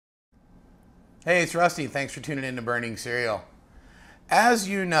Hey, it's Rusty. Thanks for tuning in to Burning Cereal. As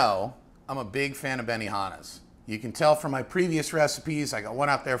you know, I'm a big fan of Benihanas. You can tell from my previous recipes. I got one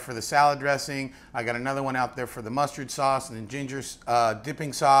out there for the salad dressing. I got another one out there for the mustard sauce and the ginger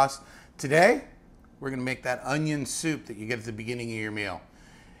dipping sauce. Today, we're going to make that onion soup that you get at the beginning of your meal.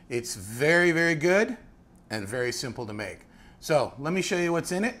 It's very, very good and very simple to make. So let me show you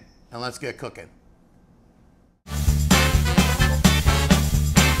what's in it and let's get cooking.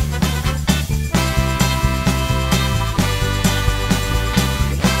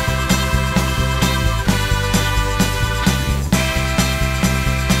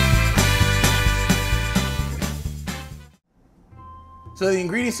 So the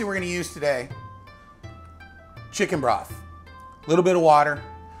ingredients that we're going to use today: chicken broth, a little bit of water,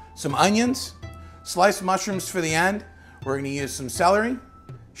 some onions, sliced mushrooms for the end. We're going to use some celery,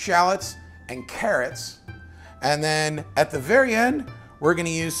 shallots, and carrots. And then at the very end, we're going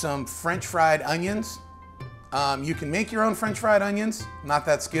to use some French fried onions. You can make your own French fried onions, not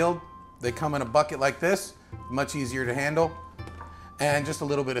that skilled. They come in a bucket like this, much easier to handle. And just a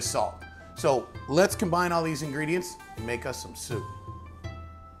little bit of salt. So let's combine all these ingredients and make us some soup.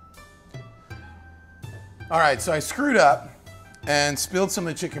 All right, so I screwed up and spilled some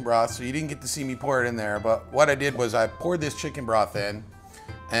of the chicken broth, so you didn't get to see me pour it in there, but what I did was I poured this chicken broth in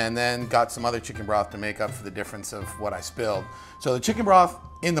and then got some other chicken broth to make up for the difference of what I spilled. So the chicken broth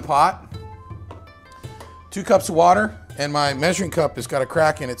in the pot, 2 cups of water, and my measuring cup has got a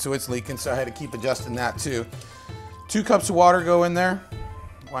crack in it, so it's leaking, so I had to keep adjusting that too. 2 cups of water go in there.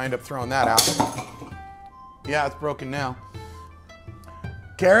 I end up throwing that out. Yeah, it's broken now.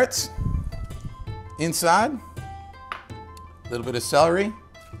 Carrots inside, a little bit of celery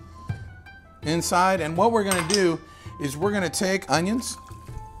inside, and what we're going to do is we're going to take onions.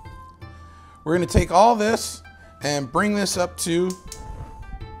 We're going to take all this and bring this up to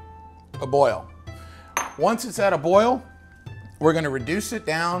a boil. Once it's at a boil, we're going to reduce it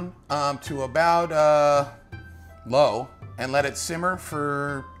down to about low and let it simmer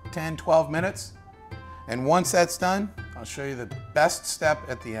for 10-12 minutes. And once that's done, I'll show you the best step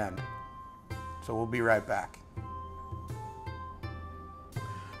at the end. So we'll be right back.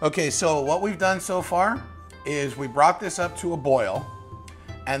 Okay, so what we've done so far is we brought this up to a boil,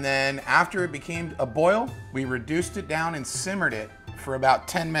 and then after it became a boil, we reduced it down and simmered it for about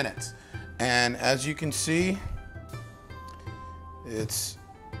 10 minutes. And as you can see, it's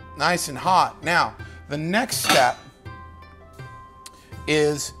nice and hot. Now, the next step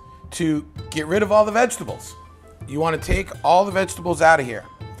is to get rid of all the vegetables. You want to take all the vegetables out of here.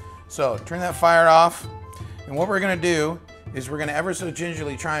 So turn that fire off, and what we're going to do is we're going to ever so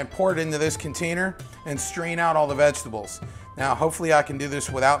gingerly try and pour it into this container and strain out all the vegetables. Now hopefully I can do this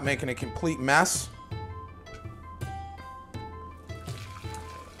without making a complete mess.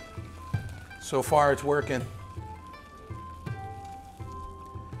 So far it's working.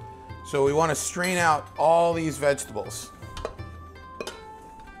 So we want to strain out all these vegetables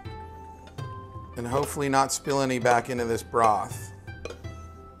and hopefully not spill any back into this broth.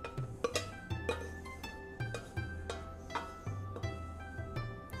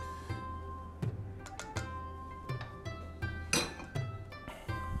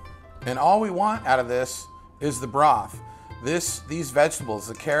 And all we want out of this is the broth. These vegetables,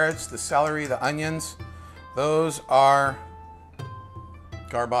 the carrots, the celery, the onions, those are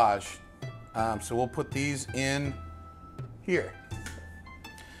garbage. So we'll put these in here.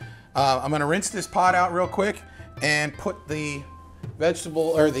 I'm going to rinse this pot out real quick and put the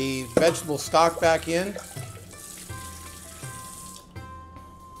vegetable stock back in.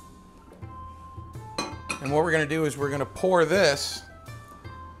 And what we're going to do is we're going to pour this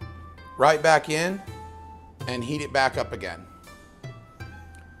right back in and heat it back up again.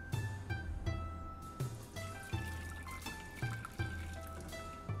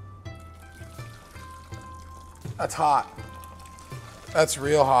 That's hot. That's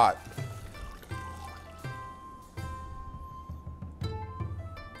real hot.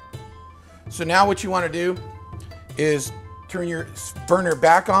 So now what you want to do is turn your burner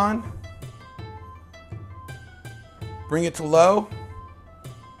back on, bring it to low,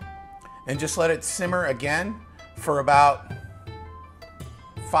 and just let it simmer again for about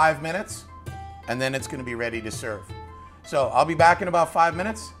 5 minutes, and then it's going to be ready to serve. So I'll be back in about 5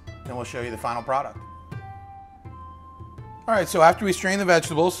 minutes, and we'll show you the final product. All right, so after we strain the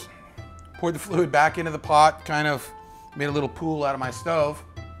vegetables, poured the fluid back into the pot, kind of made a little pool out of my stove.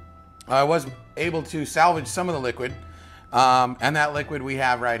 I was able to salvage some of the liquid, and that liquid we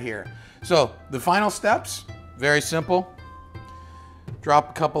have right here. So the final steps, very simple.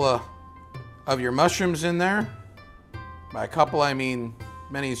 Drop a couple of your mushrooms in there. By a couple, I mean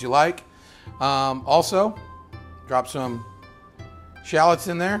many as you like. Also, drop some shallots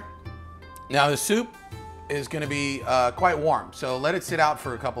in there. Now the soup is going to be quite warm, so let it sit out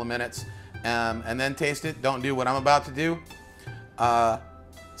for a couple of minutes and then taste it. Don't do what I'm about to do.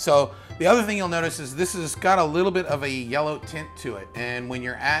 So the other thing you'll notice is this has got a little bit of a yellow tint to it, and when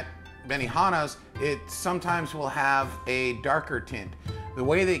you're at Benihana's, it sometimes will have a darker tint. The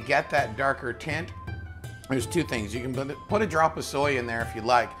way they get that darker tint, there's two things. You can put a drop of soy in there if you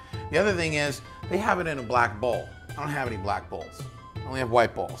like. The other thing is they have it in a black bowl. I don't have any black bowls. I only have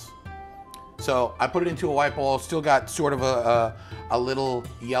white bowls. So I put it into a white bowl. Still got sort of a little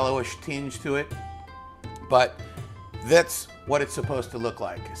yellowish tinge to it, but that's what it's supposed to look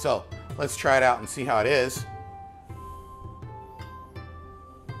like. So let's try it out and see how it is.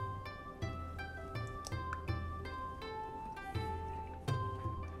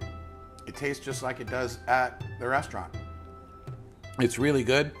 It tastes just like it does at the restaurant. It's really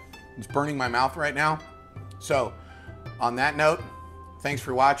good. It's burning my mouth right now. So on that note, thanks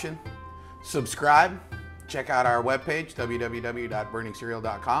for watching. Subscribe. Check out our webpage,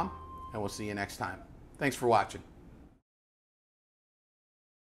 www.burningsereal.com, and we'll see you next time. Thanks for watching.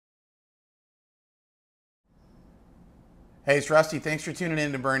 Hey, it's Rusty. Thanks for tuning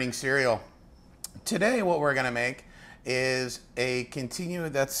in to Burning Cereal. Today what we're going to make is a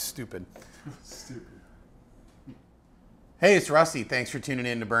that's stupid. Stupid. Hey, it's Rusty. Thanks for tuning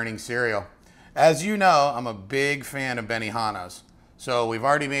in to Burning Cereal. As you know, I'm a big fan of Benihana's. So we've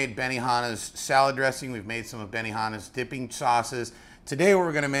already made Benihana's salad dressing. We've made some of Benihana's dipping sauces. Today what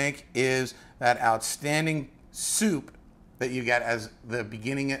we're going to make is that outstanding soup that you get as the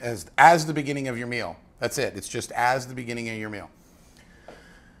beginning of your meal. That's it. It's just as the beginning of your meal.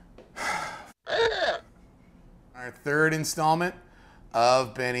 Our third installment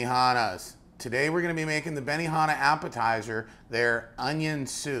of Benihana's. Today we're going to be making the Benihana appetizer, their onion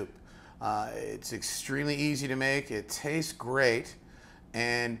soup. It's extremely easy to make. It tastes great,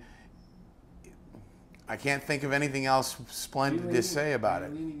 and I can't think of anything else splendid to say about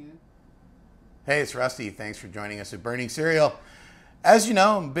it. Hey, it's Rusty. Thanks for joining us at Burning Cereal. As you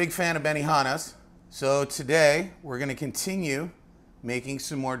know, I'm a big fan of Benihana's. So today we're going to continue making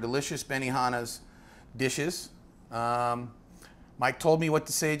some more delicious Benihana's dishes. Mike told me what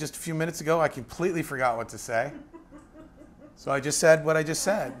to say just a few minutes ago. I completely forgot what to say. So I just said what I just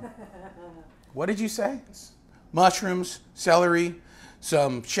said. What did you say? Mushrooms, celery,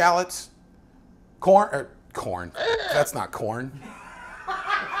 some shallots, corn. That's not corn.